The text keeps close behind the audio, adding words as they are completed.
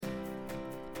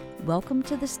Welcome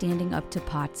to the Standing Up to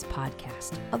POTS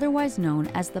podcast, otherwise known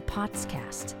as the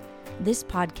POTScast. This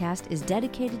podcast is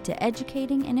dedicated to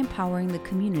educating and empowering the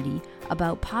community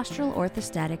about postural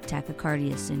orthostatic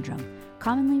tachycardia syndrome,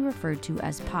 commonly referred to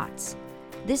as POTS.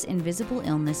 This invisible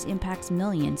illness impacts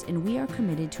millions, and we are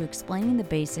committed to explaining the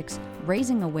basics,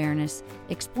 raising awareness,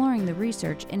 exploring the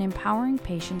research, and empowering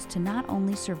patients to not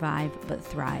only survive but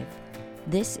thrive.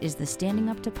 This is the Standing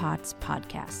Up to POTS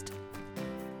podcast.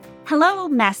 Hello,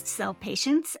 mast cell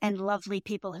patients and lovely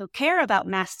people who care about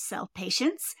mast cell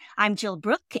patients. I'm Jill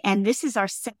Brooke, and this is our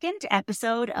second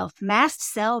episode of Mast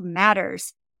Cell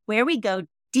Matters, where we go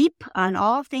deep on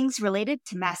all things related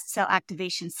to mast cell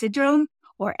activation syndrome,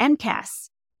 or MCAS.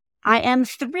 I am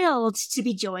thrilled to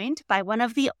be joined by one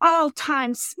of the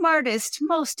all-time smartest,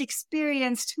 most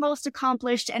experienced, most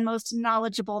accomplished, and most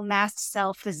knowledgeable mast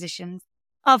cell physicians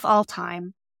of all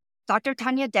time. Dr.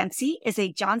 Tania Dempsey is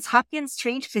a Johns Hopkins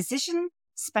trained physician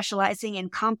specializing in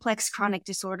complex chronic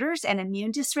disorders and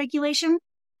immune dysregulation.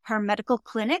 Her medical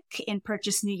clinic in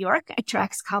Purchase, New York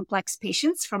attracts complex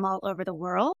patients from all over the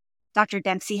world. Dr.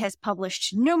 Dempsey has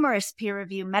published numerous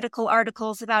peer-reviewed medical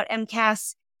articles about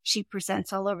MCAS. She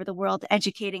presents all over the world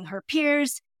educating her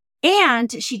peers,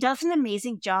 and she does an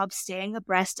amazing job staying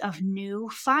abreast of new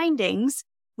findings,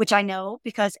 which I know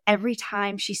because every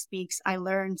time she speaks, I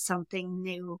learn something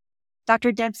new.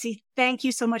 Dr. Dempsey, thank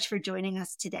you so much for joining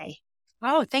us today.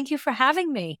 Oh, thank you for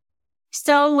having me.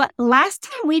 So last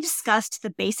time we discussed the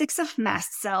basics of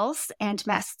mast cells and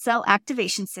mast cell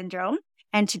activation syndrome,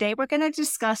 and today we're going to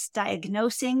discuss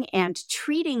diagnosing and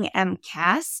treating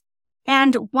MCAS.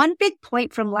 And one big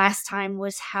point from last time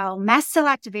was how mast cell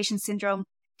activation syndrome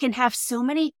can have so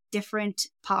many different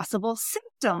possible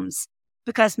symptoms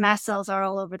because mast cells are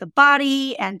all over the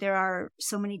body and there are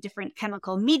so many different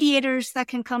chemical mediators that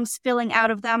can come spilling out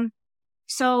of them.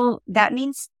 So that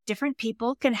means different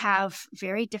people can have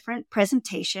very different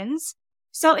presentations.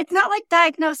 So it's not like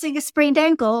diagnosing a sprained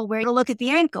ankle where you look at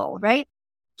the ankle, right?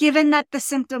 Given that the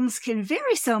symptoms can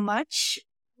vary so much,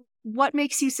 what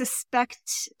makes you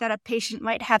suspect that a patient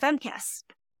might have MCAS?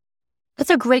 That's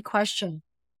a great question.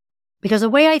 Because the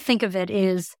way I think of it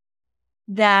is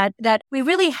that we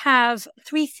really have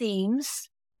three themes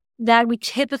that we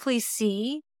typically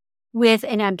see with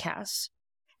an MCAS.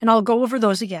 And I'll go over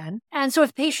those again. And so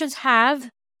if patients have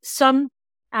some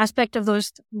aspect of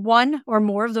those, one or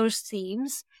more of those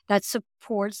themes that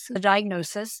supports the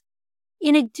diagnosis.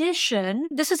 In addition,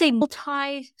 this is a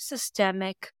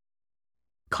multi-systemic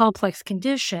complex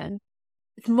condition.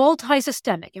 It's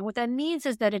multi-systemic. And what that means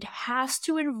is that it has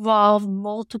to involve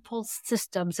multiple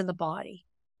systems in the body.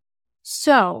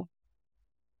 So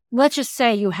let's just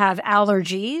say you have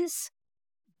allergies,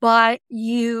 but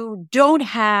you don't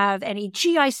have any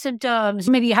GI symptoms.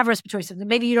 Maybe you have respiratory symptoms.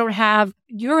 Maybe you don't have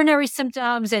urinary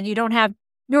symptoms and you don't have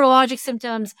neurologic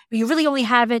symptoms, but you really only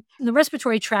have it in the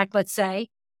respiratory tract, let's say.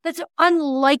 That's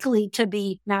unlikely to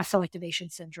be mast cell activation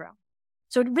syndrome.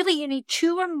 So really you need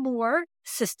two or more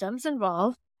systems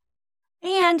involved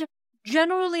and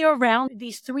generally around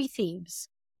these three themes.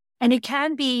 And it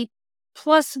can be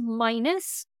plus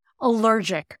minus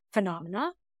allergic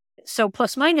phenomena. So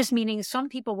plus minus meaning some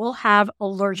people will have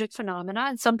allergic phenomena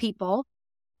and some people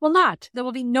will not. There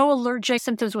will be no allergic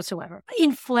symptoms whatsoever.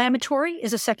 Inflammatory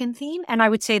is a second theme. And I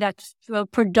would say that's the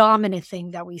predominant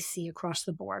thing that we see across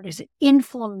the board is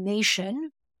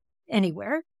inflammation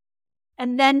anywhere.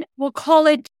 And then we'll call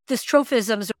it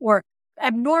dystrophisms or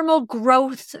abnormal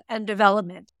growth and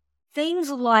development. Things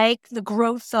like the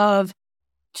growth of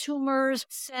tumors,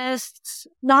 cysts,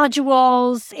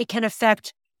 nodules. It can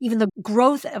affect even the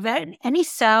growth of any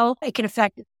cell. It can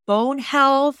affect bone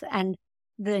health and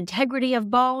the integrity of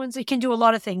bones. It can do a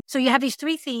lot of things. So you have these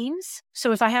three themes.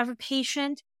 So if I have a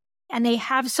patient and they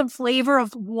have some flavor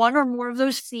of one or more of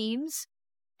those themes,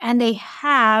 and they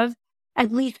have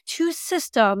at least two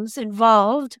systems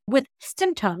involved with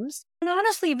symptoms, and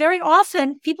honestly, very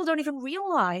often people don't even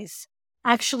realize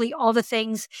actually all the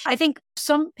things. I think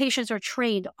some patients are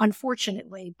trained,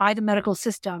 unfortunately, by the medical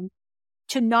system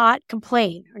to not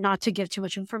complain or not to give too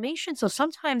much information. So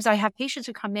sometimes I have patients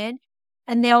who come in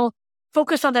and they'll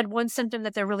focus on that one symptom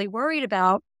that they're really worried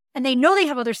about. And they know they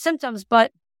have other symptoms,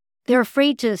 but they're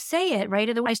afraid to say it, right?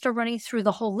 And then I start running through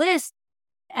the whole list.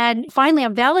 And finally,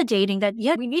 I'm validating that,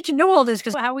 yeah, we need to know all this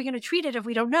because how are we going to treat it if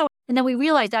we don't know? And then we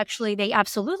realized actually they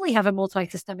absolutely have a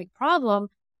multi-systemic problem.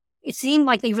 It seemed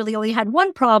like they really only had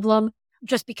one problem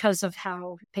just because of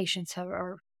how patients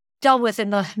are dealt with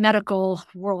in the medical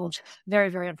world. Very,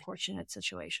 very unfortunate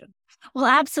situation. Well,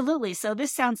 absolutely. So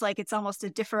this sounds like it's almost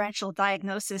a differential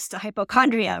diagnosis to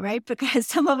hypochondria, right? Because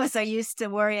some of us are used to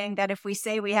worrying that if we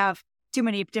say we have too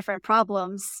many different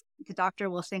problems, the doctor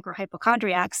will think we're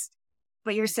hypochondriacs,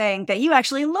 but you're saying that you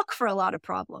actually look for a lot of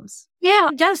problems. Yeah,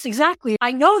 yes, exactly.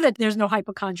 I know that there's no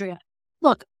hypochondria.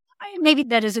 Look, maybe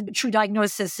that is a true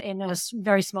diagnosis in a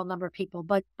very small number of people,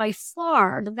 but by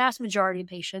far, the vast majority of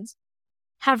patients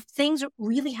have things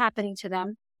really happening to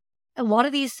them. A lot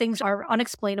of these things are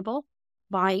unexplainable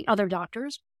by other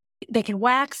doctors. They can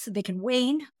wax, they can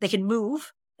wane, they can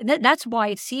move. And that's why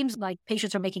it seems like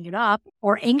patients are making it up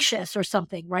or anxious or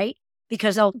something, right?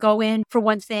 Because they'll go in for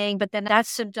one thing, but then that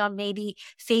symptom maybe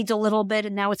fades a little bit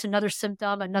and now it's another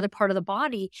symptom, another part of the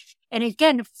body. And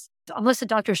again, unless the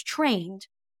doctor's trained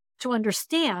to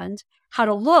understand how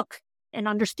to look and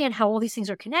understand how all these things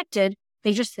are connected,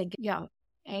 they just think, yeah,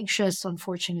 anxious,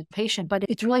 unfortunate patient. But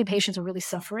it's really patients are really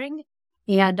suffering.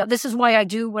 And this is why I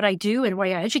do what I do and why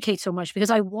I educate so much,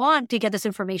 because I want to get this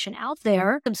information out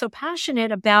there. I'm so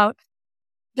passionate about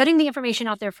getting the information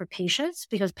out there for patients,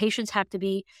 because patients have to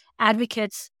be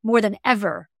advocates more than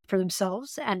ever for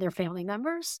themselves and their family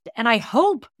members. And I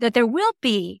hope that there will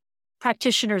be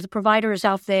practitioners, providers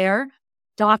out there,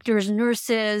 doctors,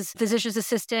 nurses, physician's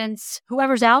assistants,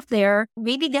 whoever's out there,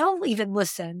 maybe they'll even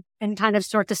listen and kind of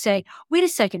start to say, wait a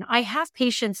second, I have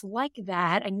patients like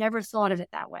that. I never thought of it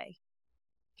that way.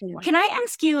 Can I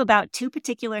ask you about two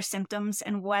particular symptoms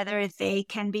and whether they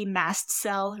can be mast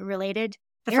cell related?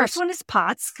 The first one is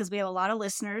POTS, because we have a lot of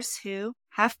listeners who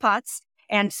have POTS.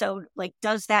 And so,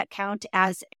 does that count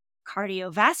as a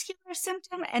cardiovascular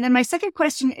symptom? And then my second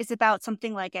question is about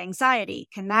something like anxiety.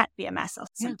 Can that be a mast cell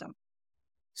symptom?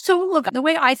 So look, the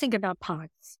way I think about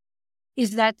POTS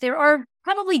is that there are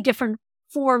probably different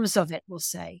forms of it, we'll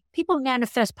say. People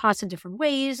manifest POTS in different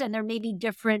ways, and there may be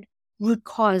different root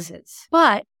causes.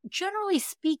 But generally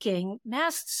speaking,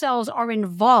 mast cells are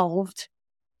involved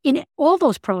in all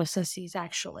those processes,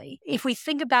 actually. If we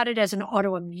think about it as an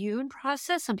autoimmune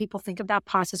process, some people think about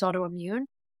POTS as autoimmune.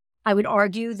 I would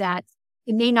argue that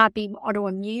it may not be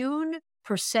autoimmune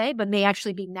per se, but may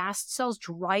actually be mast cells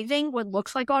driving what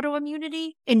looks like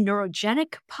autoimmunity. In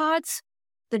neurogenic POTS,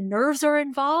 the nerves are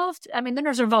involved. I mean, the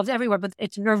nerves are involved everywhere, but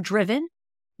it's nerve-driven.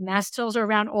 Mast cells are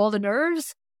around all the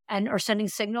nerves and are sending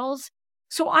signals.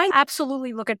 So I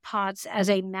absolutely look at POTS as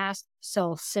a mast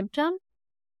cell symptom.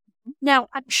 Now,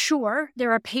 I'm sure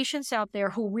there are patients out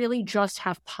there who really just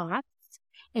have POTS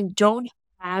and don't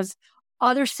have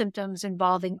other symptoms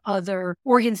involving other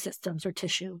organ systems or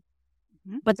tissue.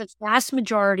 But the vast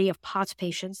majority of POTS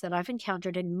patients that I've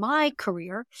encountered in my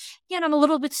career, and I'm a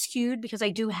little bit skewed because I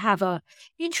do have a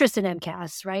interest in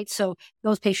MCAS, right? So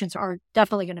those patients are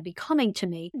definitely going to be coming to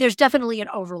me. There's definitely an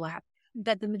overlap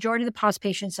that the majority of the POTS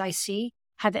patients I see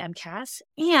have MCAS,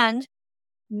 and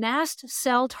mast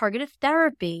cell targeted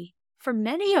therapy for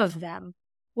many of them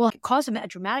will cause a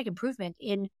dramatic improvement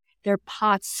in their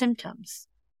POTS symptoms.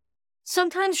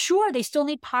 Sometimes, sure, they still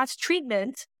need POTS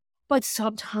treatment, but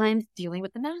sometimes dealing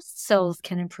with the mast cells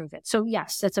can improve it. So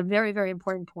yes, that's a very, very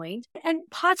important point. And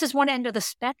POTS is one end of the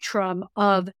spectrum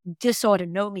of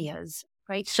dysautonomias,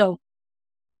 right? So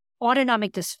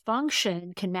autonomic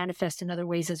dysfunction can manifest in other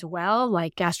ways as well,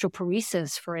 like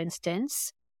gastroparesis, for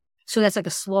instance. So that's like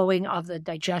a slowing of the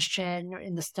digestion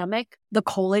in the stomach. The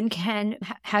colon can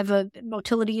have a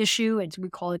motility issue, and we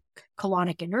call it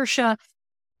colonic inertia.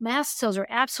 Mast cells are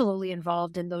absolutely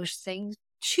involved in those things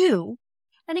too.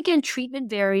 And again, treatment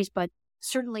varies, but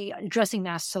certainly addressing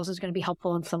mast cells is going to be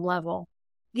helpful on some level.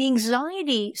 The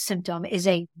anxiety symptom is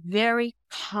a very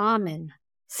common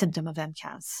symptom of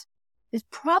MCAS. It's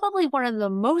probably one of the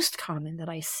most common that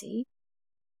I see.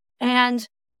 And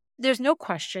there's no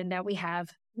question that we have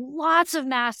lots of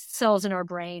mast cells in our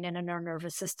brain and in our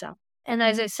nervous system. And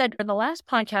as I said in the last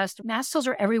podcast, mast cells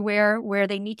are everywhere where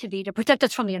they need to be to protect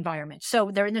us from the environment. So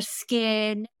they're in the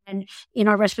skin and in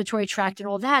our respiratory tract and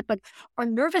all that. But our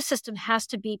nervous system has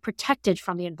to be protected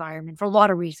from the environment for a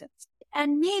lot of reasons.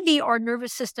 And maybe our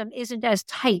nervous system isn't as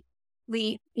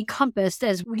tightly encompassed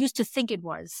as we used to think it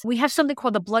was. We have something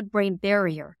called the blood-brain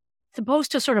barrier,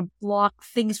 supposed to sort of block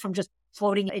things from just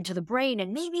floating into the brain.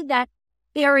 And maybe that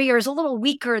barrier is a little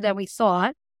weaker than we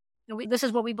thought. This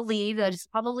is what we believe, that it's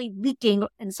probably leaking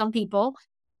in some people.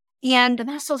 And the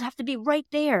mast cells have to be right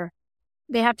there.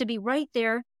 They have to be right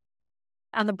there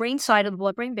on the brain side of the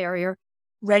blood-brain barrier,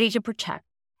 ready to protect.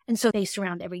 And so they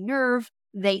surround every nerve.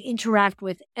 They interact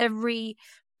with every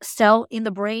cell in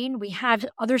the brain. We have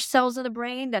other cells in the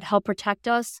brain that help protect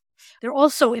us. They're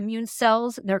also immune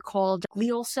cells. They're called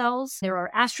glial cells. There are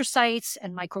astrocytes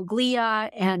and microglia,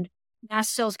 and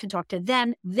mast cells can talk to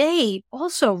them. They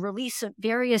also release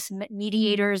various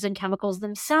mediators and chemicals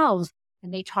themselves,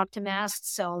 and they talk to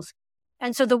mast cells.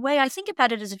 And so the way I think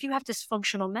about it is if you have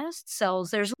dysfunctional mast cells,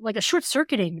 there's like a short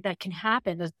circuiting that can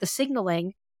happen, the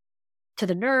signaling, to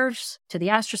the nerves, to the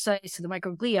astrocytes, to the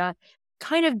microglia,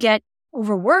 kind of get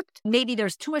overworked. Maybe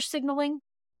there's too much signaling.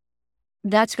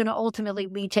 That's going to ultimately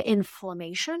lead to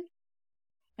inflammation.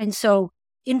 And so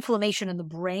inflammation in the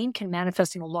brain can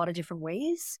manifest in a lot of different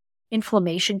ways.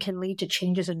 Inflammation can lead to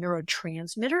changes in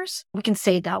neurotransmitters. We can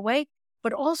say it that way.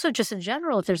 But also just in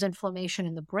general, if there's inflammation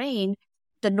in the brain,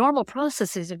 the normal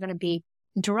processes are going to be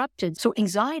interrupted. So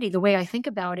anxiety, the way I think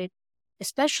about it,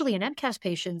 especially in MCAS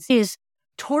patients, is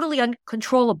totally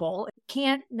uncontrollable. You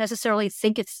can't necessarily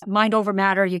think it's mind over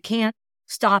matter. You can't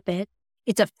stop it.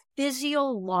 It's a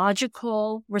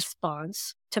physiological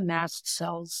response to mast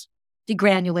cells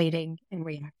degranulating and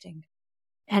reacting.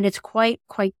 And it's quite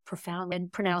profound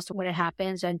and pronounced when it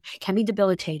happens and can be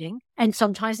debilitating and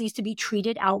sometimes needs to be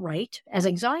treated outright as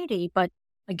anxiety. But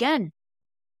again,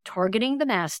 targeting the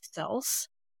mast cells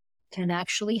can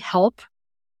actually help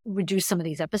reduce some of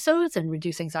these episodes and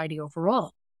reduce anxiety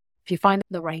overall if you find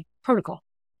the right protocol.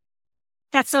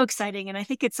 That's so exciting. And I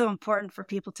think it's so important for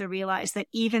people to realize that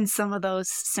even some of those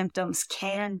symptoms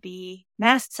can be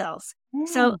mast cells.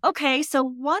 So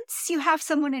once you have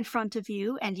someone in front of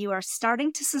you and you are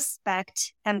starting to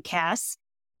suspect MCAS,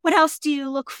 what else do you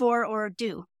look for or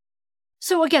do?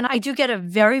 So again, I do get a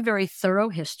very, very thorough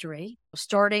history,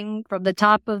 starting from the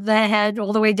top of the head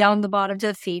all the way down the bottom to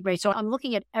the feet, right? So I'm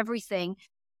looking at everything,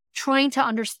 trying to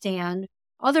understand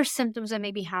other symptoms that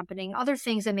may be happening, other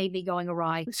things that may be going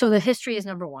awry. So the history is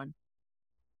number one.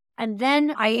 And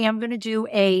then I am going to do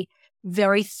a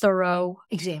very thorough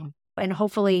exam. And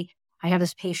hopefully I have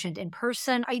this patient in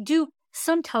person. I do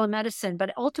some telemedicine,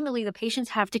 but ultimately the patients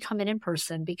have to come in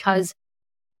person because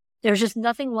there's just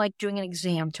nothing like doing an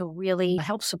exam to really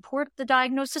help support the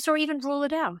diagnosis or even rule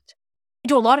it out. I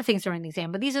do a lot of things during the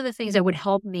exam, but these are the things that would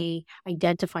help me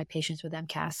identify patients with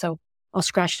MCAS. So I'll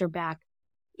scratch their back.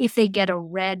 If they get a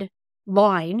red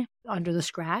line under the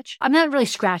scratch, I'm not really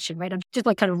scratching, right? I'm just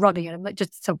like kind of rubbing it. I'm like,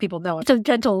 just so people know. It's so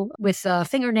gentle with a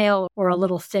fingernail or a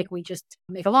little stick. We just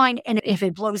make a line. And if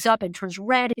it blows up and turns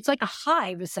red, it's like a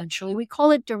hive, essentially. We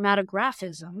call it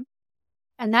dermatographism.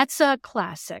 And that's a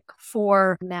classic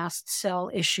for mast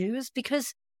cell issues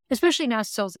because especially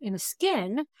mast cells in the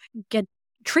skin get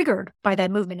triggered by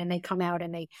that movement and they come out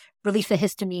and they release the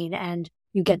histamine and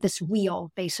you get this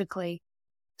wheel, basically.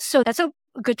 So that's a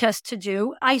good test to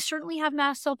do. I certainly have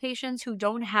mast cell patients who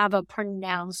don't have a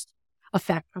pronounced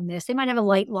effect from this. They might have a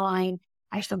light line.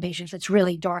 I have some patients that's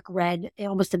really dark red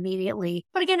almost immediately.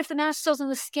 But again, if the mast cells in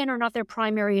the skin are not their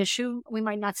primary issue, we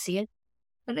might not see it.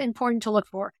 But important to look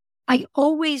for. I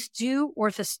always do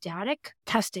orthostatic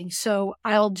testing. So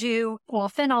I'll do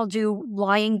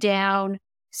lying down,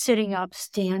 sitting up,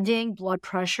 standing, blood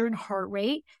pressure and heart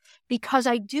rate, because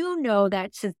I do know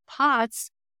that since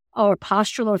POTS or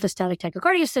postural orthostatic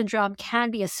tachycardia syndrome can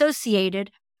be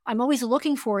associated, I'm always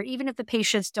looking for it, even if the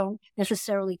patients don't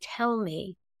necessarily tell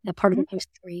me that part of the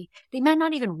history. They might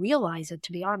not even realize it,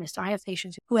 to be honest. I have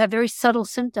patients who have very subtle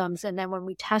symptoms, and then when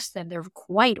we test them, they're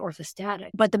quite orthostatic.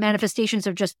 But the manifestations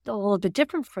are just a little bit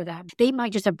different for them. They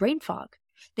might just have brain fog.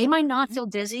 They might not feel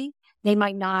dizzy. They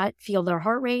might not feel their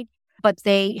heart rate, but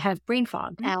they have brain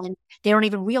fog. And they don't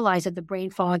even realize that the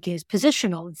brain fog is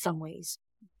positional in some ways.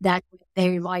 That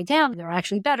they lie down, they're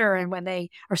actually better. And when they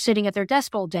are sitting at their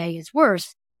desk all day, it's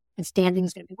worse. And standing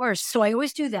is going to be worse. So I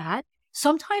always do that.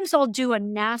 Sometimes I'll do a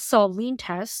Nassau lean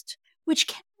test, which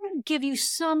can give you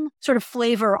some sort of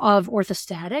flavor of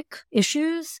orthostatic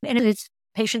issues. And it's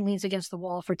patient leans against the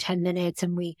wall for 10 minutes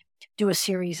and we do a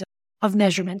series of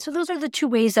measurements. So those are the two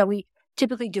ways that we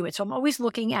typically do it. So I'm always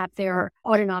looking at their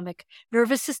autonomic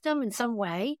nervous system in some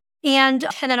way. And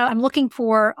then I'm looking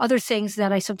for other things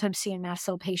that I sometimes see in mast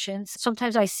cell patients.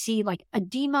 Sometimes I see like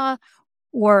edema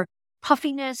or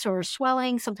puffiness or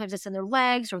swelling. Sometimes it's in their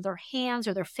legs or their hands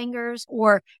or their fingers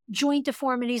or joint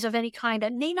deformities of any kind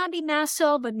that may not be mast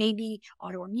cell, but maybe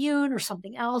autoimmune or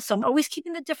something else. So I'm always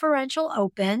keeping the differential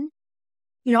open.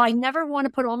 You know, I never want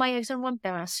to put all my eggs in one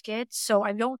basket. So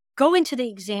I don't go into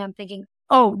the exam thinking,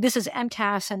 oh, this is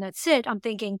MCAS and that's it. I'm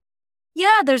thinking,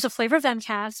 yeah, there's a flavor of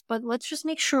MCAS, but let's just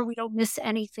make sure we don't miss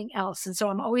anything else. And so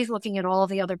I'm always looking at all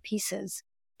the other pieces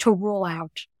to rule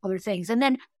out other things. And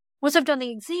then once I've done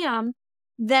the exam,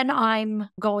 then I'm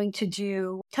going to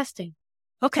do testing.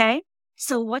 Okay.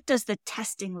 So what does the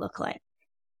testing look like?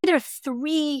 There are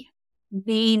three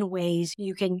main ways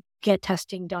you can get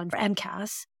testing done for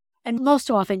MCAS. And most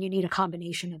often you need a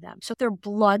combination of them. So there are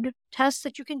blood tests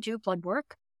that you can do, blood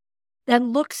work, that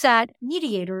looks at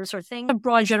mediators or things, a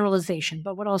broad generalization.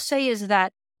 But what I'll say is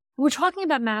that we're talking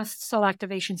about mast cell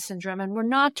activation syndrome, and we're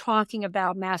not talking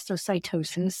about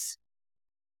mastocytosis.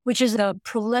 which is a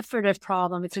proliferative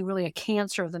problem. It's really a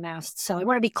cancer of the mast cell. I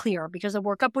want to be clear because the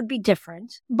workup would be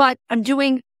different, but I'm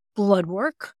doing blood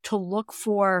work to look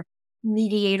for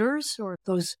mediators or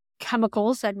those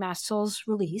chemicals that mast cells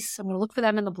release. I'm going to look for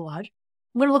them in the blood.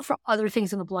 I'm going to look for other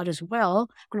things in the blood as well.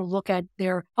 I'm going to look at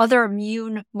their other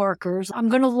immune markers. I'm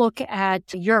going to look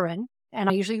at urine, and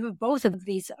I usually do both of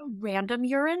these, random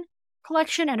urine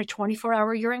collection and a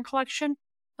 24-hour urine collection.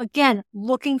 Again,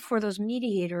 looking for those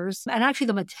mediators and actually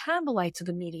the metabolites of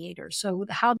the mediators. So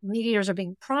how mediators are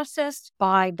being processed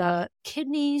by the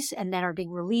kidneys and then are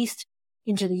being released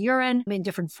into the urine in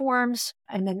different forms.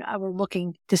 And then we're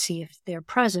looking to see if they're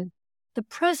present. The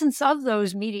presence of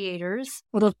those mediators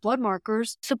or those blood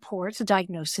markers supports the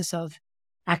diagnosis of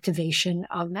activation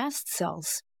of mast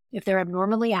cells. If they're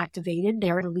abnormally activated,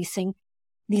 they're releasing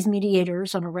these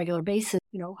mediators on a regular basis.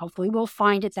 Hopefully we'll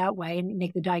find it that way and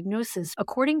make the diagnosis.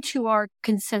 According to our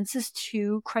consensus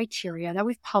 2 criteria that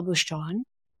we've published on,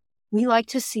 we like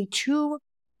to see 2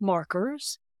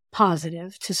 markers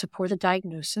positive to support the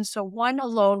diagnosis. So 1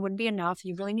 alone wouldn't be enough.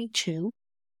 You really need 2.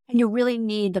 And you really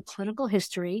need the clinical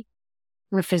history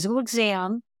or a physical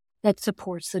exam that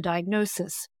supports the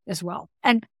diagnosis as well.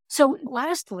 And so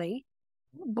lastly,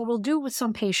 what we'll do with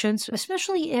some patients,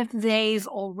 especially if they've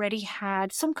already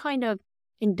had some kind of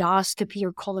endoscopy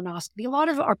or colonoscopy, a lot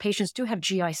of our patients do have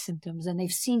GI symptoms and they've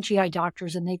seen GI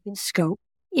doctors and they've been scoped.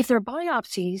 If their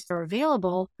biopsies are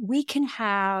available, we can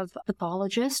have a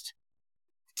pathologist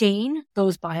stain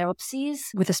those biopsies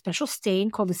with a special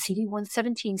stain called the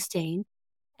CD117 stain.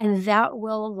 And that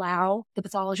will allow the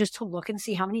pathologist to look and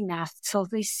see how many mast cells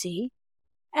they see.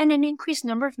 And an increased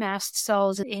number of mast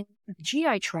cells in the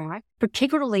GI tract,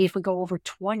 particularly if we go over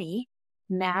 20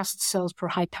 mast cells per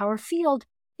high power field,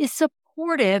 is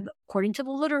supportive, according to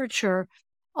the literature,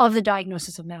 of the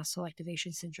diagnosis of mast cell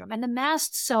activation syndrome. And the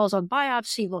mast cells on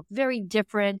biopsy look very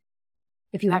different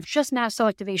if you have just mast cell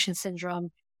activation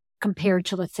syndrome compared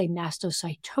to, let's say,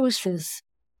 mastocytosis,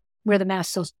 where the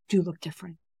mast cells do look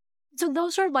different. So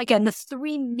those are, again, the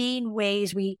 3 main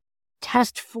ways we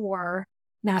test for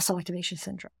mast cell activation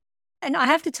syndrome. And I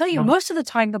have to tell you, most of the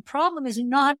time, the problem is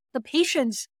not the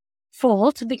patient's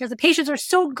fault because the patients are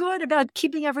so good about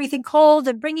keeping everything cold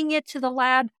and bringing it to the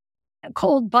lab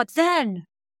cold. But then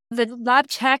the lab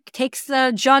tech takes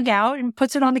the jug out and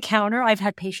puts it on the counter. I've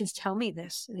had patients tell me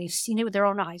this. They've seen it with their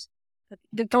own eyes.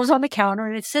 It goes on the counter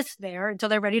and it sits there until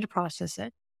they're ready to process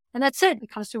it. And that's it. It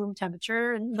comes to room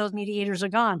temperature and those mediators are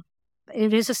gone.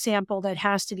 It is a sample that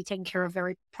has to be taken care of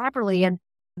very properly. And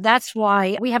that's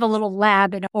why we have a little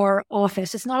lab in our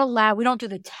office. It's not a lab. We don't do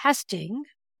the testing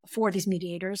for these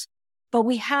mediators, but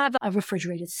we have a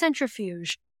refrigerated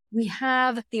centrifuge. We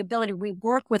have the ability, we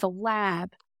work with a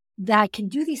lab that can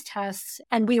do these tests,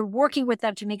 and we are working with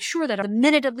them to make sure that the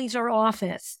minute it leaves our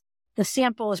office, the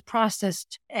sample is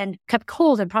processed and kept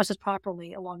cold and processed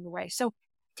properly along the way. So it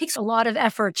takes a lot of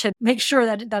effort to make sure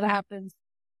that that happens.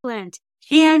 Excellent.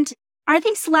 And are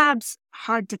these labs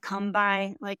hard to come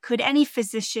by? Could any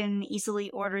physician easily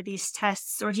order these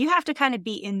tests, or do you have to kind of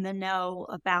be in the know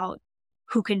about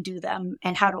who can do them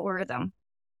and how to order them?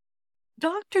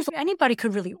 Doctors, anybody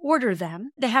could really order them.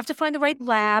 They have to find the right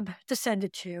lab to send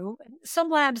it to. Some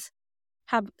labs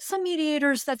have some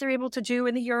mediators that they're able to do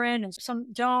in the urine and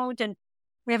some don't. And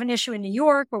we have an issue in New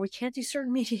York where we can't do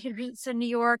certain mediators in New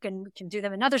York and we can do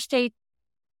them in other states.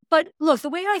 But look, the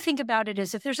way I think about it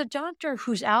is if there's a doctor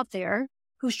who's out there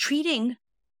who's treating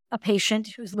a patient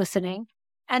who's listening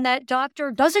and that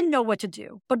doctor doesn't know what to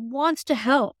do but wants to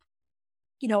help,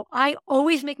 I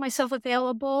always make myself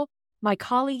available. My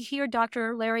colleague here,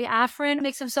 Dr. Larry Afrin,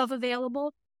 makes himself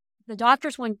available. The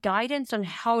doctors want guidance on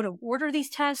how to order these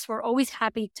tests. We're always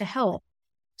happy to help.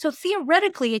 So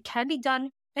theoretically, it can be done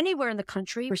anywhere in the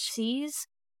country, overseas.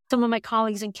 Some of my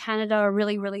colleagues in Canada are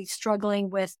really, really struggling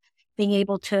with being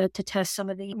able to test some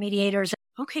of the mediators.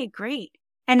 Okay, great.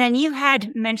 And then you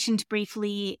had mentioned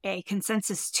briefly a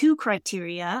consensus 2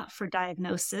 criteria for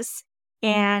diagnosis.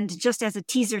 And just as a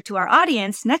teaser to our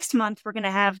audience, next month, we're going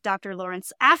to have Dr.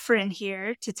 Lawrence Afrin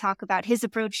here to talk about his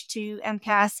approach to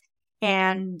MCAS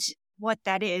and what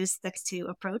that is, the 2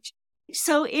 approach.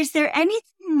 So is there anything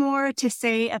more to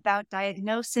say about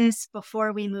diagnosis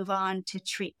before we move on to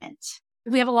treatment?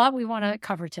 We have a lot we want to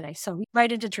cover today, so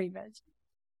right into treatment.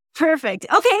 Perfect.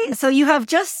 Okay, so you have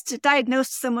just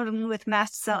diagnosed someone with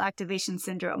mast cell activation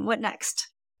syndrome. What next?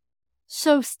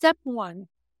 So step 1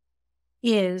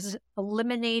 is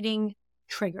eliminating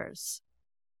triggers.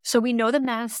 So we know the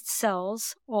mast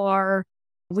cells are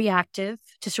reactive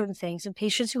to certain things in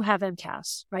patients who have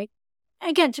MCAS, right?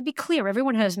 Again, to be clear,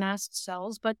 everyone has mast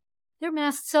cells, but their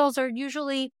mast cells are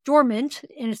usually dormant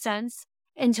in a sense,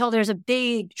 until there's a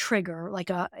big trigger, like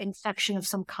a infection of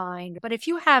some kind. But if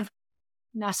you have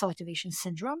mast cell activation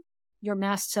syndrome, your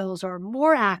mast cells are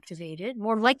more activated,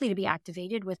 more likely to be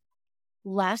activated with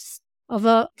less of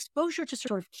a exposure to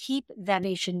sort of keep that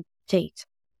nation state.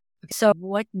 So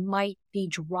what might be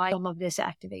driving some of this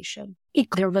activation?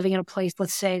 They're living in a place,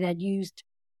 let's say, that used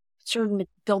certain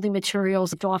building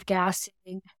materials that's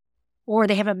off-gassing, or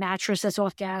they have a mattress that's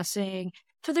off-gassing.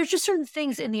 So there's just certain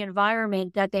things in the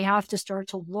environment that they have to start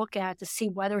to look at to see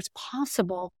whether it's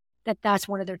possible that that's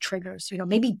one of their triggers.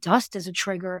 Maybe dust is a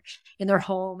trigger in their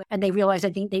home, and they realize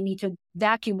that they need to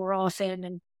vacuum more often.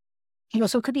 And,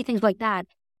 so it could be things like that.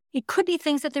 It could be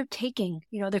things that they're taking.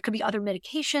 There could be other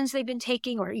medications they've been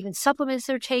taking or even supplements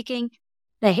they're taking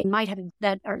that might have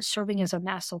that are serving as a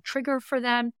mast cell trigger for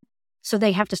them. So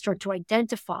they have to start to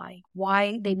identify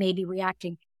why they may be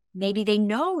reacting. Maybe they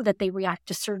know that they react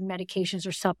to certain medications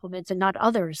or supplements and not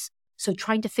others. So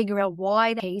trying to figure out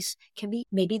why the case can be,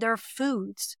 maybe there are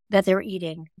foods that they're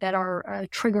eating that are a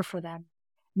trigger for them.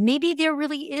 Maybe there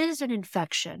really is an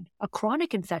infection, a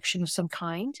chronic infection of some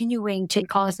kind, continuing to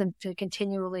cause them to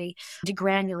continually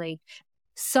degranulate.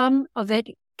 Some of it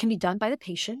can be done by the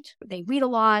patient. They read a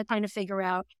lot, trying to figure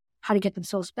out how to get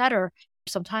themselves better.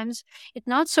 Sometimes it's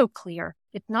not so clear.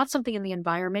 It's not something in the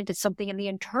environment. It's something in the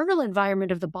internal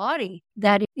environment of the body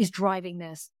that is driving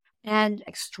this. And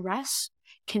stress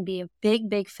can be a big,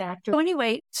 big factor. So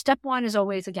anyway, step one is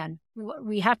always, again,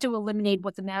 we have to eliminate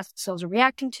what the mast cells are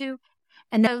reacting to.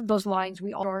 And then those lines,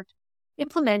 we start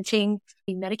implementing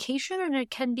medication, and it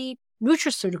can be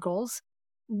nutraceuticals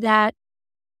that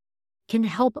can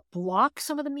help block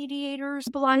some of the mediators,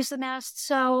 stabilize the mast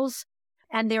cells.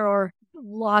 And there are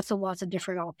lots and lots of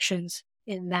different options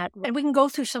in that. And we can go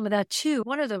through some of that too.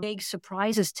 One of the big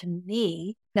surprises to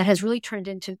me that has really turned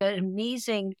into an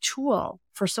amazing tool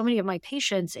for so many of my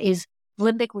patients is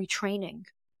limbic retraining.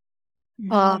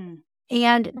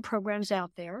 And programs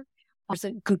out there. There's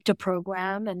a Gupta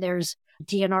program, and there's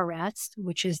DNRS,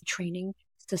 which is the training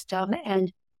system.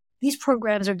 And these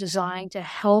programs are designed to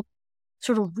help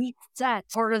sort of reset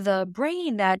part of the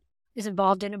brain that is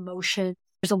involved in emotion.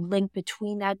 There's a link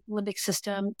between that limbic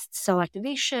system, cell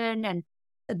activation, and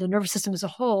the nervous system as a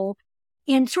whole,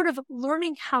 and sort of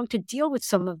learning how to deal with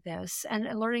some of this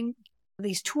and learning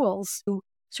these tools to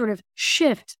sort of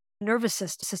shift the nervous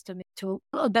system to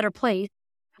a better place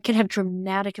can have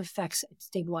dramatic effects at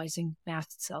stabilizing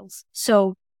mast cells.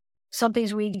 So some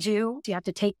things we do, you have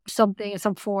to take something in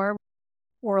some form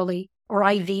orally or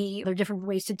IV. There are different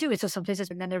ways to do it. So sometimes,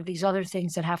 and then there are these other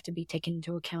things that have to be taken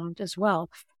into account as well.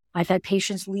 I've had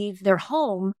patients leave their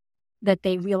home that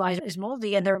they realize is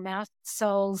moldy, and their mast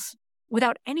cells,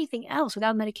 without anything else,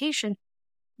 without medication,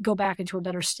 go back into a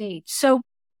better state. So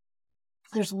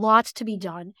there's lots to be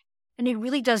done. And it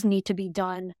really does need to be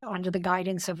done under the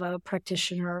guidance of a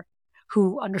practitioner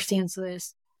who understands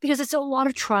this, because it's a lot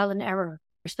of trial and error,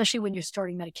 especially when you're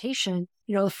starting medication.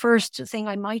 The first thing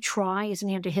I might try is an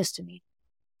antihistamine.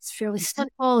 It's fairly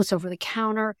simple. It's over the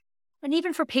counter. And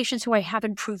even for patients who I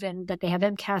haven't proven that they have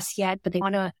MCAS yet, but they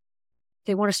want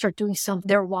to start doing something,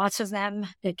 there are lots of them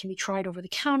that can be tried over the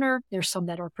counter. There's some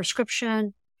that are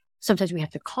prescription. Sometimes we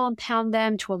have to compound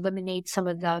them to eliminate some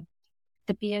of the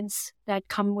excipients that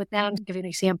come with them. To give you an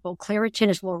example, Claritin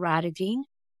is loratadine.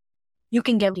 You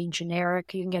can get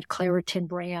generic. You can get Claritin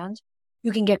brand.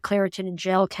 You can get Claritin in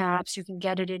gel caps. You can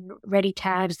get it in ready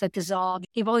tabs that dissolve.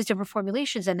 You have all these different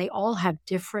formulations, and they all have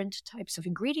different types of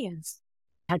ingredients.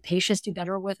 I had patients do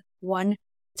better with one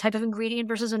type of ingredient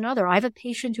versus another. I have a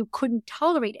patient who couldn't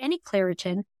tolerate any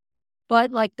Claritin,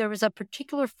 but there was a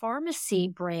particular pharmacy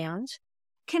brand.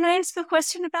 Can I ask a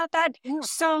question about that? Yeah.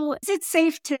 So is it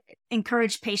safe to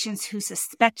encourage patients who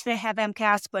suspect they have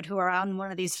MCAS, but who are on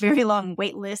one of these very long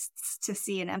wait lists to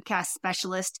see an MCAS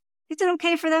specialist? Is it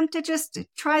okay for them to just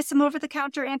try some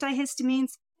over-the-counter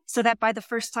antihistamines so that by the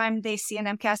first time they see an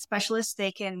MCAS specialist,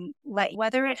 they can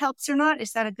whether it helps or not?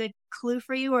 Is that a good clue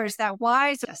for you, or is that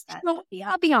wise? Well,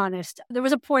 I'll be honest. There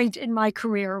was a point in my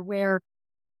career where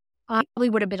I probably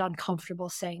would have been uncomfortable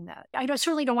saying that. I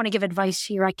certainly don't want to give advice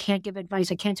here. I can't give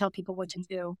advice. I can't tell people what to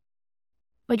do.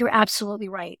 But you're absolutely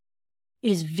right.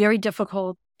 It is very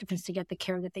difficult to get the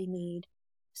care that they need.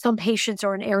 Some patients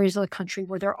are in areas of the country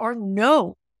where there are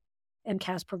no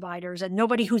MCAS providers and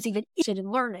nobody who's even interested in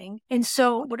learning. And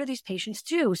so what do these patients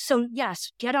do? So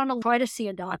yes, try to see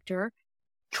a doctor.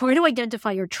 Try to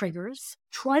identify your triggers.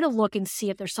 Try to look and see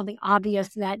if there's something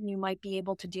obvious that you might be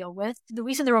able to deal with. The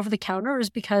reason they're over the counter is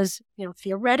because,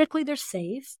 theoretically they're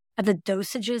safe at the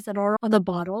dosages that are on the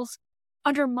bottles.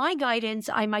 Under my guidance,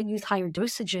 I might use higher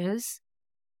dosages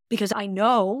because I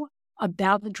know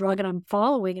about the drug and I'm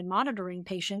following and monitoring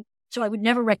patient. So I would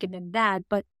never recommend that.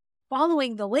 But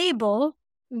following the label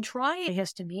and trying a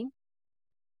histamine,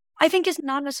 I think is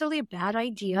not necessarily a bad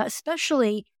idea,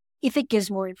 especially if it gives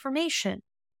more information.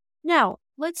 Now,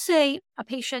 let's say a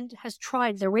patient has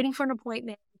tried, they're waiting for an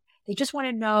appointment, they just want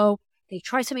to know, they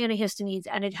try some antihistamines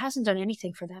and it hasn't done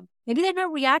anything for them. Maybe they're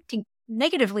not reacting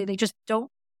negatively, they just don't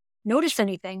notice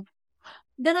anything.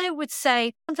 Then I would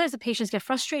say sometimes the patients get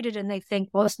frustrated and they think,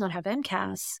 well, let's not have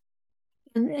MCAS.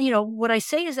 And, what I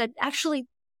say is that actually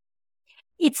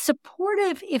it's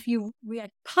supportive if you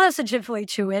react positively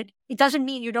to it. It doesn't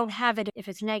mean you don't have it if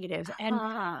it's negative.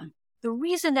 And the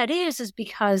reason that is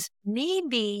because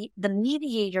maybe the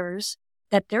mediators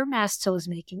that their mast cell is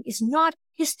making is not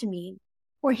histamine,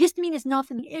 or histamine is not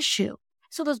an issue.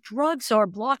 So those drugs are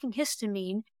blocking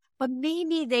histamine, but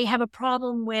maybe they have a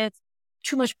problem with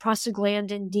too much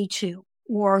prostaglandin D2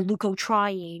 or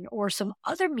leukotriene or some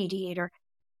other mediator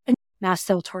and mast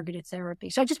cell targeted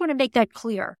therapy. So I just want to make that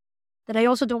clear, that I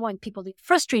also don't want people to get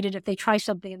frustrated if they try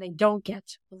something and they don't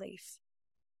get relief.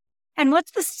 And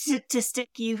what's the statistic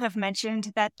you have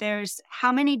mentioned that there's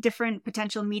how many different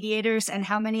potential mediators and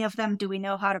how many of them do we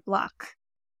know how to block?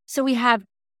 So we have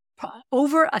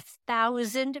over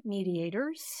 1,000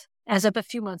 mediators as of a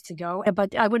few months ago,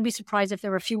 but I wouldn't be surprised if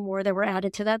there were a few more that were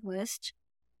added to that list.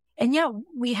 And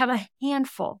we have a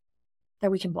handful that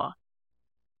we can block.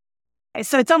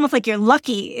 So it's almost like you're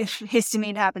lucky if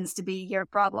histamine happens to be your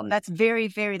problem. That's very,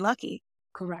 very lucky.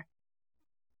 Correct.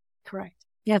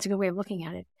 Yeah, it's a good way of looking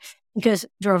at it because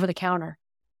they're over the counter.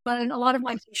 But in a lot of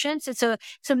my patients, it's a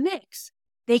mix.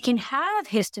 They can have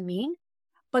histamine,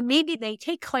 but maybe they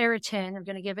take Claritin. I'm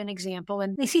going to give an example,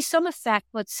 and they see some effect.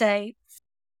 Let's say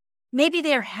maybe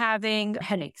they're having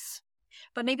headaches,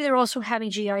 but maybe they're also having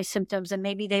GI symptoms, and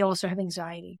maybe they also have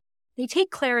anxiety. They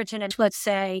take Claritin, and let's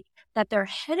say that their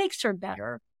headaches are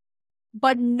better,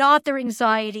 but not their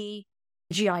anxiety,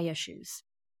 GI issues.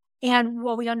 And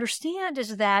what we understand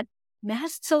is that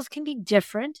mast cells can be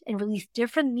different and release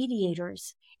different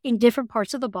mediators in different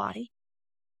parts of the body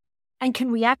and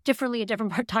can react differently at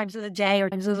different times of the day or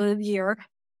times of the year.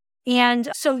 And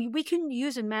so we can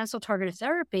use a mast cell targeted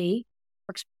therapy,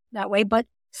 works that way, but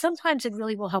sometimes it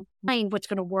really will help find what's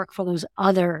going to work for those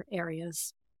other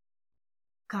areas.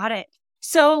 Got it.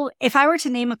 So if I were to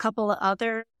name a couple of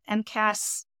other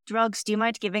MCAS drugs, do you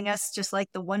mind giving us just like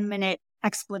the 1-minute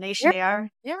explanation they are?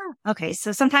 Yeah. Okay.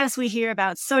 So sometimes we hear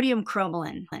about sodium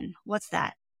cromolyn. What's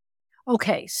that?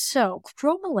 Okay. So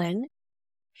cromolyn,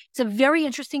 it's a very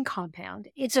interesting compound.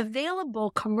 It's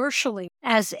available commercially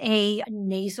as a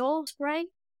nasal spray.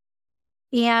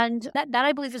 And that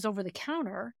I believe is over the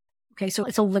counter. Okay, so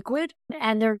it's a liquid,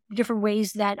 and there are different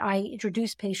ways that I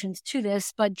introduce patients to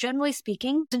this, but generally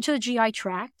speaking, into the GI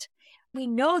tract. We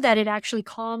know that it actually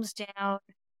calms down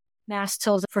mast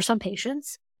cells for some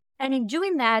patients. And in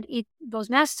doing that, those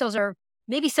mast cells are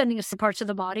maybe sending us to parts of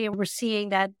the body, and we're seeing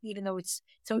that even though it's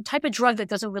a type of drug that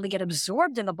doesn't really get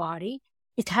absorbed in the body,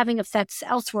 it's having effects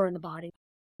elsewhere in the body.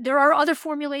 There are other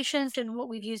formulations than what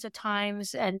we've used at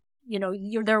times, and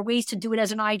there are ways to do it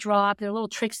as an eye drop. There are little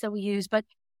tricks that we use, but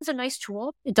it's a nice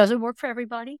tool. It doesn't work for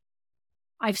everybody.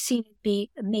 I've seen it be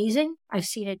amazing. I've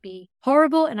seen it be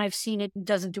horrible, and I've seen it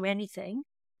doesn't do anything.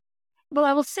 What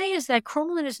I will say is that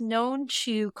cromolyn is known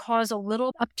to cause a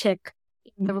little uptick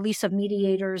in the release of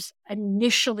mediators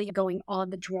initially going on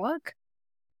the drug.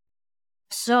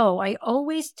 So I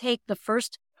always take the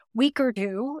first week or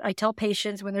two. I tell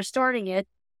patients when they're starting it,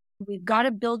 we've got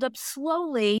to build up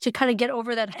slowly to kind of get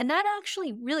over that. And that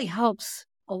actually really helps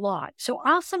a lot. So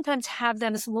I'll sometimes have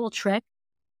them this little trick.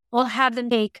 I'll have them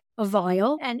take a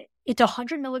vial, and it's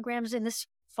 100 milligrams in this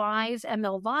 5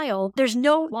 ml vial. There's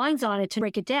no lines on it to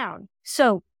break it down.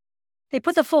 So they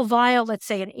put the full vial, let's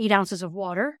say, in 8 ounces of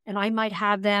water, and I might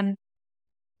have them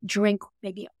drink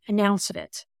maybe an ounce of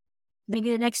it.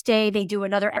 Maybe the next day they do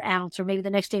another ounce, or maybe the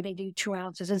next day they do 2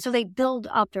 ounces. And so they build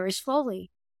up very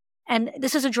slowly. And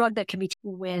this is a drug that can be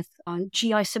taken with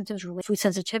GI symptoms, related food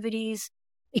sensitivities.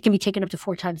 It can be taken up to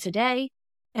 4 times a day.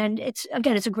 And it's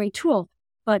a great tool,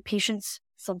 but patients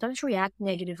sometimes react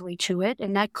negatively to it.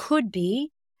 And that could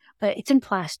be, but it's in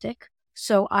plastic.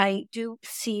 So I do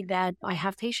see that I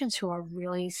have patients who are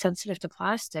really sensitive to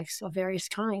plastics of various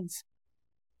kinds.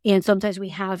 And sometimes we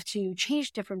have to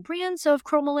change different brands of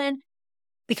cromolyn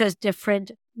because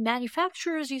different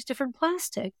manufacturers use different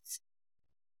plastics,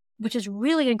 which is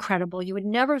really incredible. You would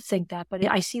never think that, but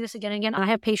I see this again and again. I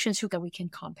have patients who we can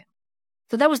compound.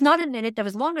 So that was not a minute. That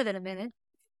was longer than a minute.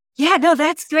 Yeah, no,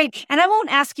 that's great. And I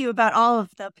won't ask you about all of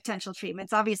the potential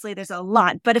treatments. Obviously, there's a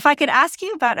lot. But if I could ask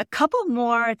you about a couple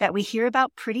more that we hear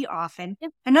about pretty often.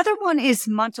 Yep. Another one is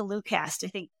montelukast, I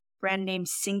think brand name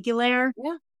Singular.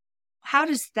 Yeah. How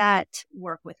does that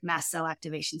work with mast cell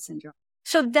activation syndrome?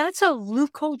 So that's a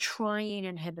leukotriene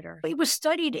inhibitor. It was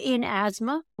studied in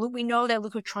asthma. We know that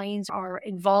leukotrienes are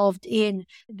involved in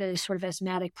the sort of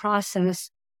asthmatic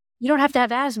process. You don't have to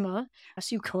have asthma.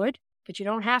 Yes, you could, but you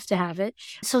don't have to have it.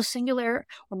 So Singulair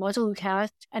or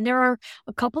montelukast, and there are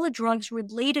a couple of drugs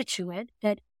related to it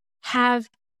that have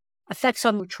effects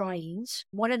on leukotrienes.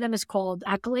 One of them is called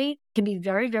accolade. It can be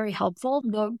very, very helpful.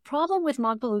 The problem with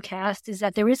montelukast is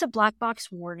that there is a black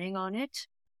box warning on it,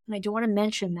 and I do want to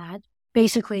mention that.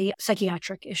 Basically,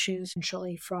 psychiatric issues,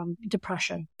 essentially from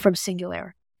depression, from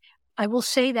Singulair. I will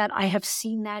say that I have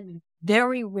seen that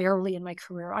very rarely in my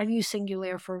career. I've used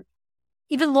Singulair for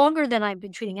even longer than I've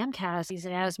been treating MCAS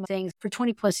and asthma things for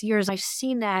 20 plus years. I've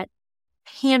seen that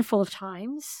a handful of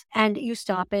times, and you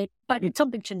stop it. But it's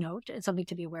something to note and something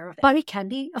to be aware of. But it can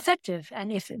be effective.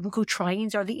 And if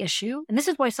leukotrienes are the issue, and this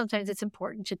is why sometimes it's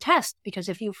important to test, because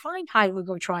if you find high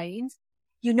leukotrienes,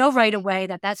 you know right away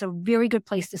that that's a very good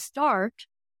place to start.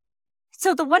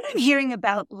 So the one I'm hearing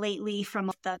about lately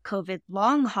from the COVID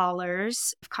long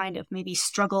haulers, kind of maybe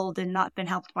struggled and not been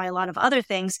helped by a lot of other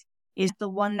things, is the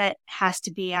one that has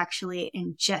to be actually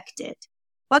injected.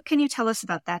 What can you tell us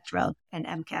about that drug and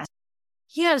MCAS?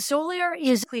 Yeah, Xolair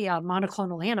is a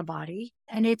monoclonal antibody,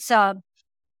 and it's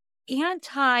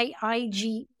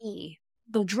anti-IgE.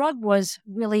 The drug was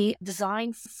really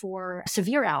designed for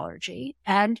severe allergy,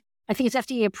 and I think it's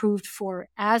FDA approved for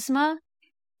asthma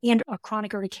and a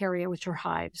chronic urticaria, which are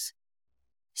hives.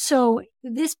 So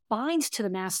this binds to the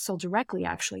mast cell directly,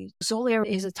 actually. Xolair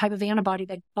is a type of antibody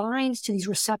that binds to these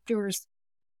receptors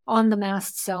on the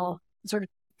mast cell, sort of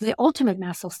the ultimate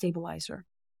mast cell stabilizer.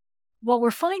 What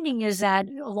we're finding is that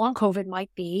long COVID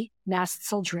might be mast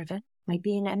cell driven, might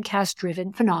be an MCAS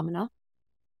driven phenomena.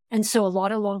 And so a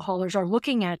lot of long haulers are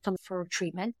looking at them for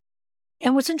treatment.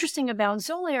 And what's interesting about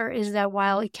Xolair is that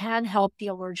while it can help the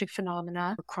allergic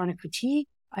phenomena or chronic fatigue,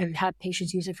 I've had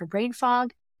patients use it for brain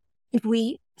fog. If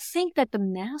we think that the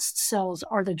mast cells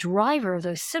are the driver of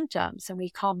those symptoms and we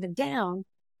calm them down,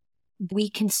 we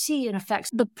can see an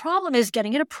effect. The problem is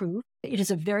getting it approved. It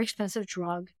is a very expensive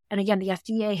drug. And again, the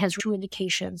FDA has 2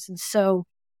 indications. And so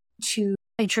to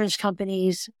insurance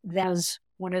companies, that's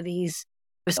one of these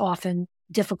is often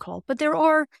difficult. But there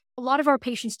are a lot of our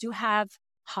patients do have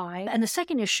high. And the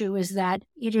second issue is that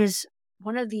it is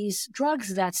one of these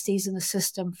drugs that stays in the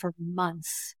system for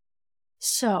months.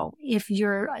 So if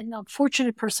you're an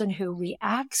unfortunate person who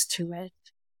reacts to it,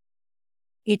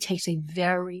 it takes a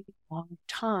very long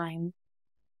time,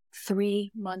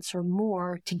 3 months or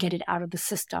more, to get it out of the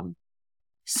system.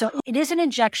 So it is an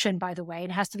injection, by the way.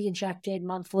 It has to be injected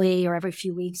monthly or every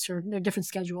few weeks, or there are different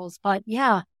schedules. But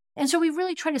yeah. And so we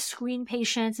really try to screen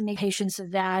patients and make patients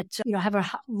that, have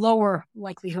a lower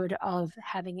likelihood of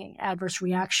having an adverse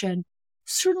reaction.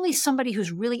 Certainly somebody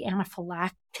who's really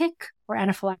anaphylactic or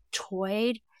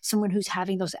anaphylactoid, someone who's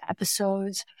having those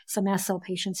episodes some mast cell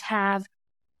patients have,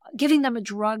 giving them a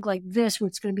drug like this, where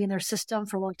it's going to be in their system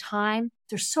for a long time,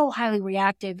 they're so highly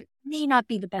reactive, may not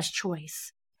be the best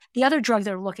choice. The other drug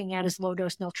they're looking at is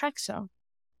low-dose naltrexone,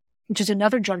 which is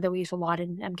another drug that we use a lot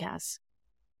in MCAS.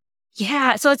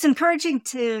 Yeah, so it's encouraging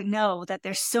to know that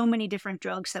there's so many different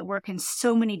drugs that work in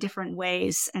so many different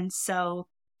ways. And so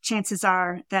chances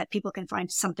are that people can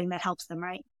find something that helps them,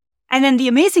 right? And then the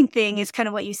amazing thing is kind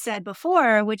of what you said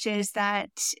before, which is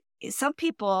that some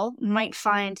people might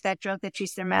find that drug that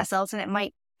treats their mast cells and it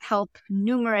might help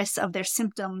numerous of their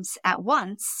symptoms at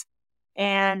once.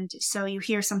 And so you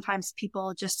hear sometimes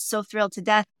people just so thrilled to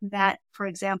death that, for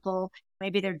example,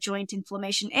 maybe their joint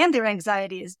inflammation and their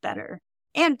anxiety is better,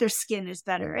 and their skin is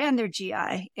better, and their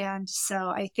GI. And so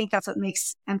I think that's what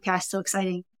makes MCAS so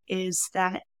exciting, is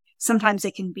that sometimes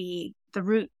it can be the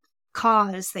root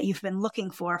cause that you've been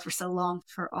looking for so long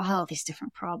for all these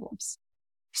different problems.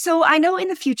 So I know in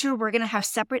the future we're going to have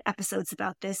separate episodes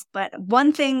about this, but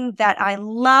one thing that I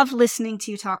love listening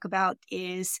to you talk about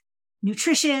is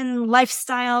nutrition,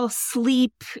 lifestyle,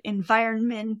 sleep,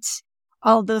 environment,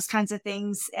 all those kinds of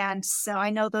things. And so I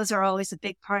know those are always a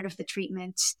big part of the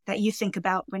treatment that you think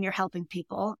about when you're helping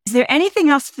people. Is there anything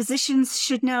else physicians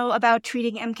should know about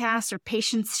treating MCAS, or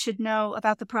patients should know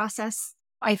about the process?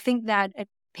 I think that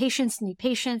patients need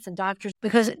patients and doctors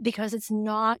because it's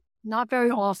not very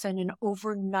often an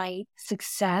overnight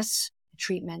success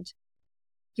treatment.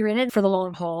 You're in it for the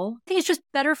long haul. I think it's just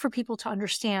better for people to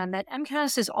understand that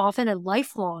MCAS is often a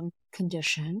lifelong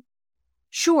condition.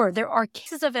 Sure, there are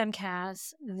cases of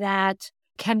MCAS that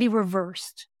can be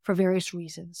reversed for various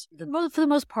reasons. For the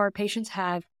most part, patients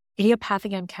have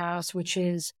idiopathic MCAS, which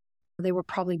is they were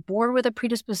probably born with a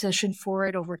predisposition for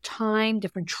it over time.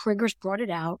 Different triggers brought it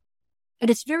out. And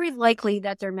it's very likely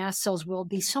that their mast cells will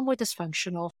be somewhat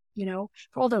dysfunctional, for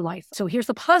all their life. So here's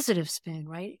the positive spin,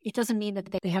 right? It doesn't mean that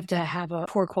they have to have a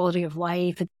poor quality of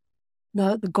life.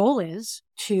 The goal is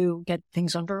to get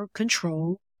things under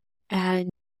control. And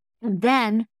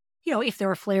then, if there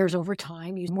are flares over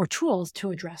time, use more tools to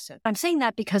address it. I'm saying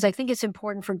that because I think it's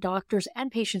important for doctors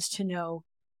and patients to know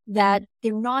that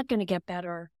they're not going to get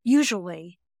better,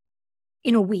 usually,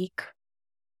 in a week,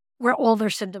 where all their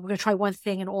symptoms, we're going to try one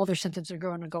thing and all their symptoms are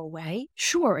going to go away.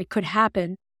 Sure, it could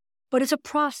happen, but it's a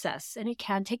process and it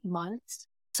can take months.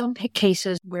 Some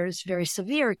cases where it's very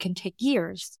severe, it can take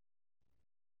years.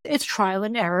 It's trial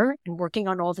and error and working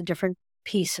on all the different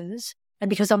pieces. And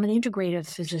because I'm an integrative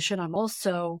physician, I'm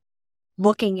also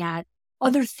looking at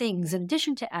other things in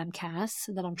addition to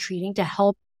MCAS that I'm treating to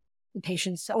help the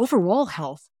patient's overall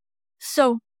health.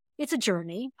 So it's a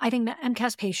journey. I think that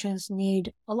MCAS patients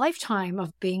need a lifetime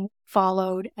of being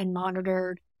followed and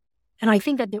monitored. And I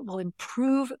think that it will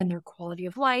improve in their quality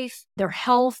of life, their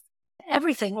health,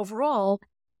 everything overall.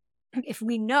 If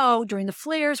we know during the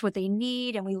flares what they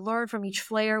need and we learn from each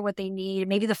flare what they need,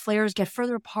 maybe the flares get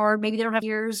further apart, maybe they don't have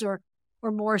years or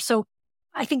more. So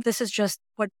I think this is just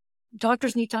what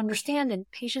doctors need to understand and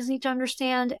patients need to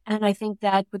understand. And I think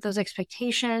that with those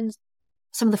expectations,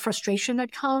 some of the frustration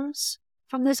that comes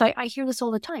from this, I hear this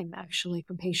all the time, actually,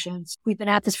 from patients. We've been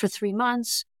at this for 3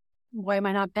 months. Why am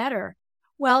I not better?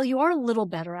 Well, you are a little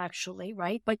better, actually,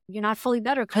 right? But you're not fully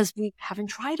better because we haven't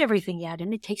tried everything yet.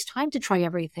 And it takes time to try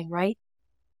everything, right?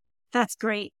 That's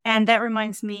great. And that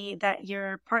reminds me that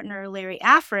your partner, Larry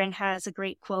Afrin, has a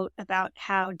great quote about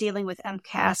how dealing with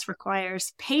MCAS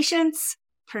requires patience,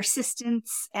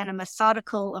 persistence, and a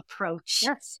methodical approach.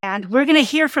 Yes. And we're going to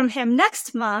hear from him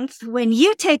next month when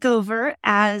you take over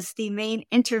as the main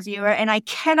interviewer. And I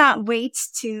cannot wait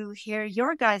to hear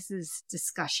your guys'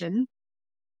 discussion.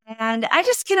 And I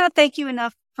just cannot thank you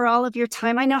enough for all of your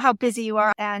time. I know how busy you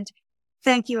are, and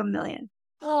thank you a million.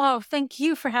 Oh, thank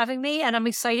you for having me. And I'm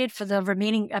excited for the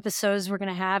remaining episodes we're going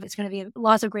to have. It's going to be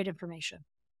lots of great information.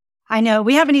 I know.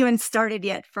 We haven't even started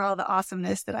yet for all the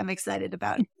awesomeness that I'm excited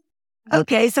about.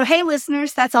 Okay, so hey,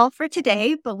 listeners, that's all for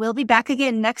today. But we'll be back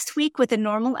again next week with a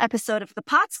normal episode of the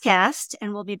Podcast.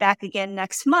 And we'll be back again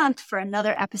next month for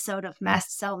another episode of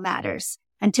Mast Cell Matters.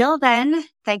 Until then,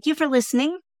 thank you for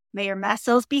listening. May your mast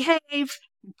cells behave. And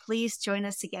please join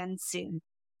us again soon.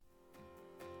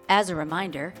 As a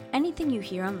reminder, anything you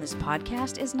hear on this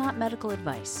podcast is not medical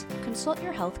advice. Consult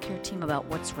your healthcare team about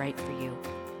what's right for you.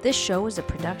 This show is a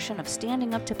production of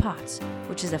Standing Up to POTS,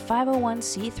 which is a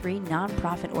 501c3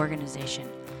 nonprofit organization.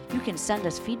 You can send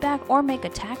us feedback or make a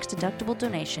tax-deductible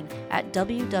donation at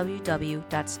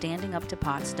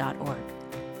www.standinguptopots.org.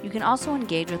 You can also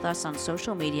engage with us on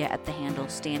social media at the handle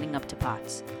Standing Up to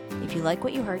POTS. If you like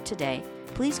what you heard today,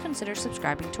 please consider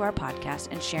subscribing to our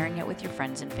podcast and sharing it with your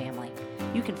friends and family.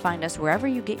 You can find us wherever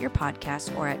you get your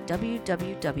podcasts or at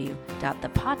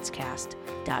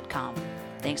www.thepotscast.com.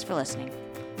 Thanks for listening.